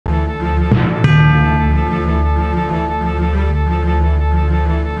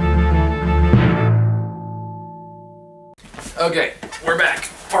Okay, we're back.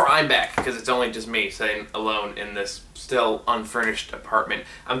 Or I'm back, because it's only just me sitting alone in this still unfurnished apartment.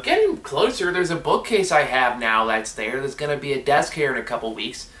 I'm getting closer. There's a bookcase I have now that's there. There's going to be a desk here in a couple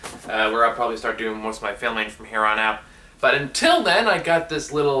weeks, where I'll probably start doing most of my filming from here on out. But until then, I got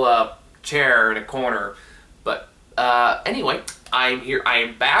this little chair in a corner. But anyway, I'm here. I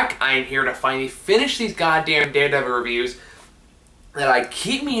am back. I am here to finally finish these goddamn Daredevil reviews that I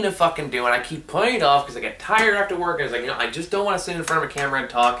keep meaning to fucking do, and I keep putting it off because I get tired after work, and it's like, you know, I just don't want to sit in front of a camera and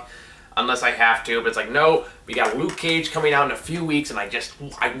talk unless I have to, but it's like, no, we got Luke Cage coming out in a few weeks, and I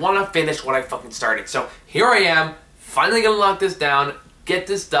want to finish what I fucking started. So here I am, finally gonna lock this down, get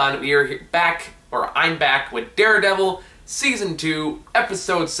this done. We are back, or I'm back, with Daredevil, Season 2,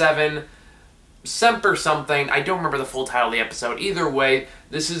 Episode 7, Semper something. I don't remember the full title of the episode. Either way,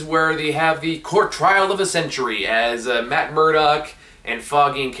 this is where they have the court trial of a century, as Matt Murdock and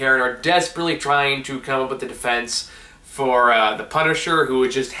Foggy and Karen are desperately trying to come up with a defense for the Punisher, who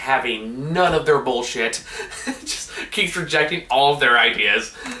is just having none of their bullshit. Just keeps rejecting all of their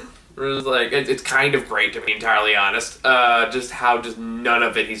ideas. It's like, it's kind of great, to be entirely honest. Just how just none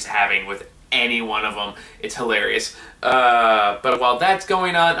of it he's having with any one of them. It's hilarious. But while that's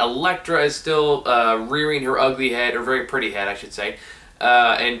going on, Elektra is still rearing her ugly head, or very pretty head, I should say,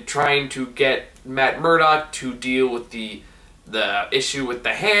 and trying to get Matt Murdock to deal with the issue with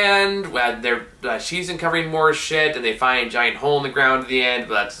the hand. She's uncovering more shit, and they find a giant hole in the ground at the end,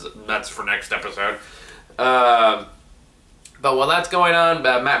 but that's for next episode. But while that's going on,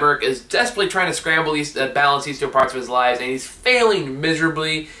 Matt Murdock is desperately trying to balance these two parts of his lives, and he's failing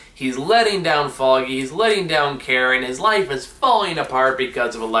miserably. He's letting down Foggy, he's letting down Karen, his life is falling apart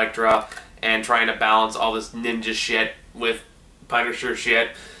because of Elektra, and trying to balance all this ninja shit with Punisher shit.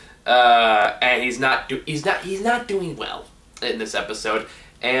 And he's not doing well in this episode,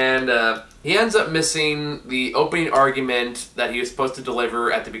 and he ends up missing the opening argument that he was supposed to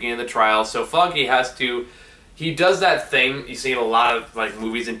deliver at the beginning of the trial. So Foggy he does that thing you see in a lot of like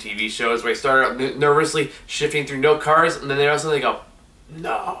movies and TV shows where he start nervously shifting through note cards, and then they also go,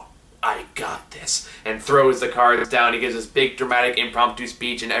 "No, I got this," and throws the cards down. He gives this big dramatic impromptu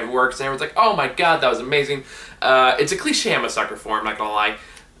speech, and it works, and everyone's like, "Oh my god, that was amazing." It's a cliche I'm a sucker for, I'm not gonna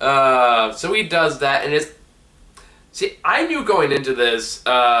lie. So he does that, and see, I knew going into this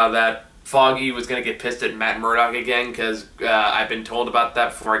that Foggy was going to get pissed at Matt Murdock again, because I've been told about that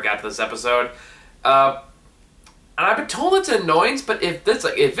before I got to this episode. And I've been told it's an annoyance, but if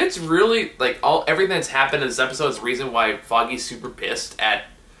it's really, like, everything that's happened in this episode is the reason why Foggy's super pissed at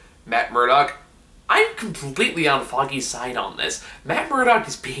Matt Murdock, I'm completely on Foggy's side on this. Matt Murdock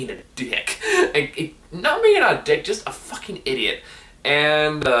is being a dick. Not being a dick, just a fucking idiot.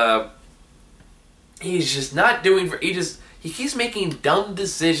 And, he's just not doing, he keeps making dumb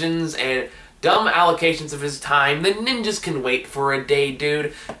decisions and dumb allocations of his time. The ninjas can wait for a day,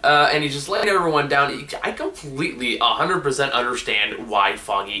 dude. And he's just letting everyone down. I completely, 100% understand why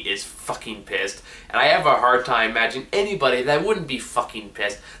Foggy is fucking pissed. And I have a hard time imagining anybody that wouldn't be fucking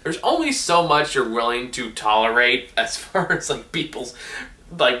pissed. There's only so much you're willing to tolerate as far as, like, people's,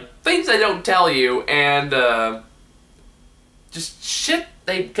 like, things they don't tell you, and, just shit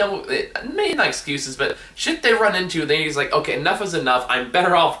they come with, maybe not excuses, but shit they run into, then he's like, okay, enough is enough, I'm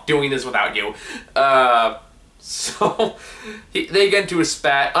better off doing this without you. So, they get into a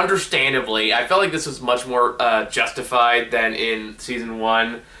spat, understandably. I felt like this was much more justified than in Season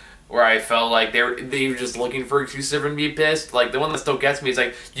 1, where I felt like they were just looking for excuses and be pissed. Like, the one that still gets me is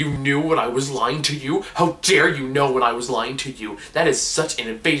like, you knew when I was lying to you? How dare you know when I was lying to you? That is such an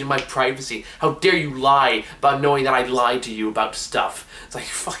invasion of my privacy. How dare you lie about knowing that I lied to you about stuff? It's like,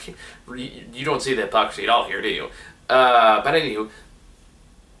 fucking, you don't see the hypocrisy at all here, do you? But anywho,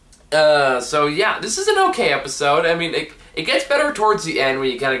 so yeah, this is an okay episode. I mean, it gets better towards the end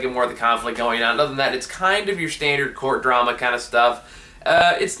when you kind of get more of the conflict going on. Other than that, it's kind of your standard court drama kind of stuff.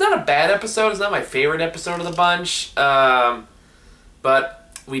 It's not a bad episode. It's not my favorite episode of the bunch.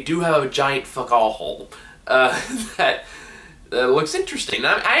 But we do have a giant fuck-all hole that looks interesting.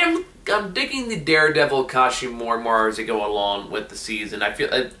 I'm digging the Daredevil costume more and more as I go along with the season. I feel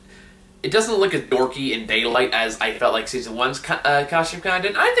it doesn't look as dorky in daylight as I felt like Season 1's costume kind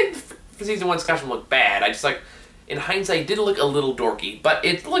of did. I think Season 1's costume looked bad. I just, like, in hindsight, it did look a little dorky. But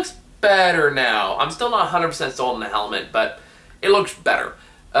it looks better now. I'm still not 100% sold on the helmet, but it looks better.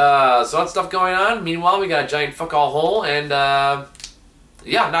 So that's stuff going on. Meanwhile, we got a giant fuck-all hole, and,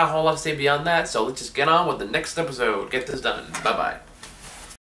 yeah, not a whole lot to say beyond that. So let's just get on with the next episode. Get this done. Bye-bye.